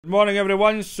Good morning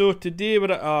everyone. So today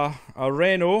we're at a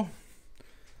Renault.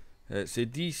 It's a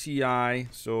DCI,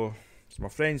 so it's my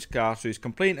friend's car. So his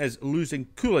complaint is losing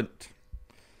coolant.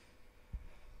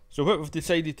 So what we've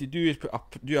decided to do is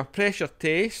do a pressure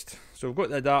test. So we've got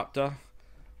the adapter.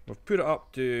 We've put it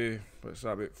up to, what's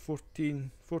that, about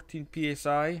 14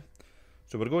 psi.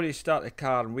 So we're going to start the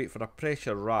car and wait for a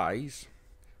pressure rise.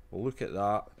 We'll look at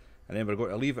that, and then we're going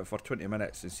to leave it for 20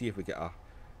 minutes and see if we get a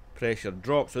pressure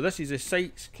drop. So this is a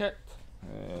sights kit,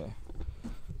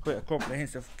 quite a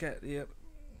comprehensive kit there.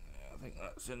 I think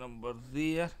that's the number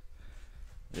there.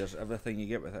 There's everything you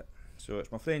get with it. So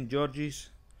it's my friend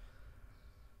George's.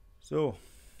 So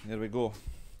there we go.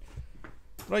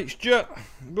 Right, Stuart,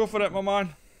 go for it, my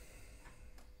man.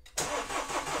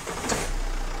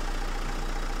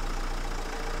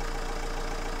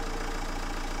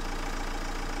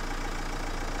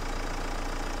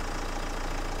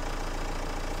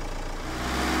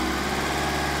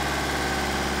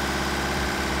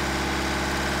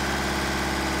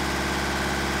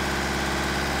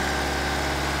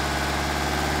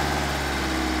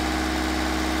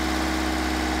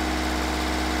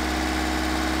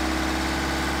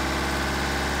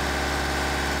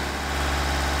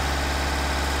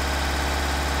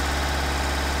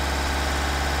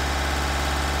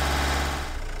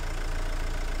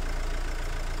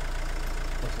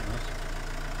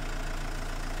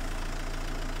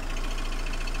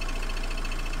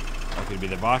 That could be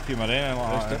the vacuum or anything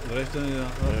like that. The rest of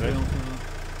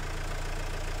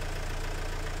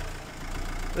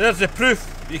There's the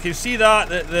proof. You can see that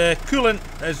the coolant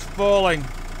is falling.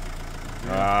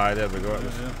 Ah, there we go.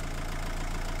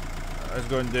 It's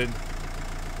going down.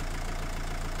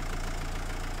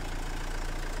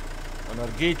 And our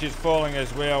gauge is falling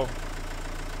as well.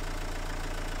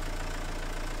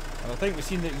 And I think we've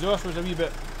seen the exhaust was a wee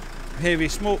bit heavy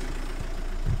smoke.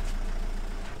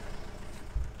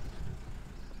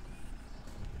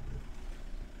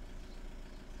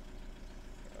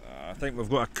 I think we've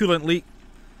got a coolant leak.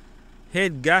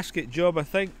 Head gasket job, I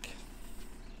think.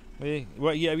 Hey,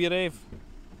 what you have your Rev?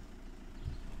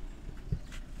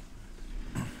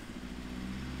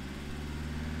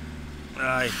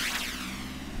 Aye.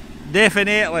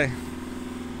 Definitely.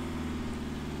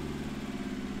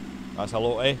 That's a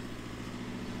lot, eh?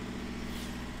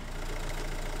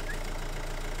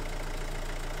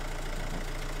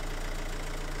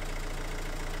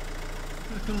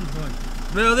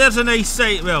 Well, there's a nice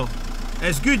sight. Well,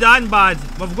 it's good and bad.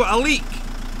 We've got a leak,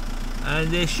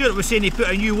 and Stuart was saying he put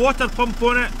a new water pump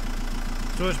on it,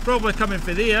 so it's probably coming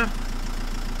for there.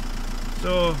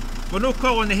 So we're not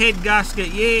calling the head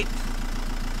gasket yet.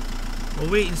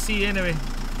 We'll wait and see anyway.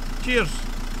 Cheers.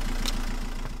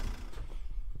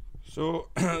 So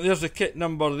there's the kit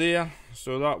number there.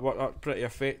 So that worked pretty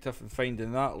effective in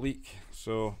finding that leak.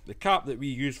 So the cap that we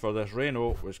used for this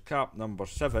Renault was cap number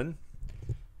 7.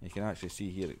 You can actually see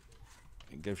here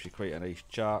it gives you quite a nice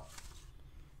chart.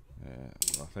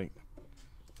 I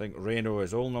think Renault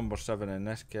is all number 7 in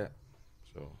this kit,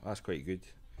 so that's quite good.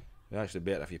 It's actually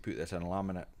better if you put this in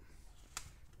laminate,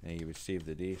 then you would save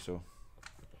the day. So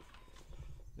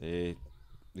the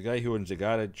guy who owns the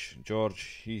garage,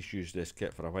 George, he's used this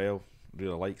kit for a while,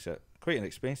 really likes it. Quite an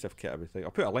expensive kit, I would think.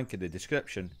 I'll put a link in the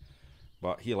description,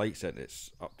 but he likes it,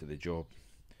 it's up to the job.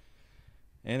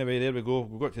 Anyway, there we go.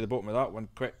 We've got to the bottom of that one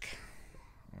quick.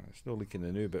 It's not leaking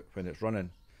the new, but when it's running,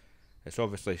 it's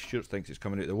obviously, Stuart thinks it's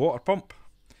coming out the water pump.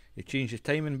 He changed his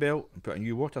timing belt and put a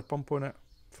new water pump on it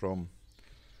from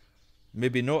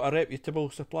maybe not a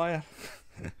reputable supplier.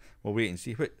 We'll wait and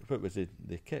see. What was the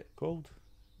kit called?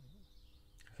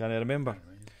 Can't I remember.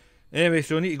 Anyway,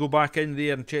 so I need to go back in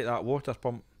there and check that water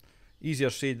pump.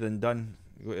 Easier said than done.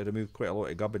 You've got to remove quite a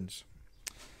lot of gubbins.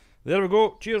 There we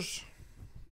go. Cheers.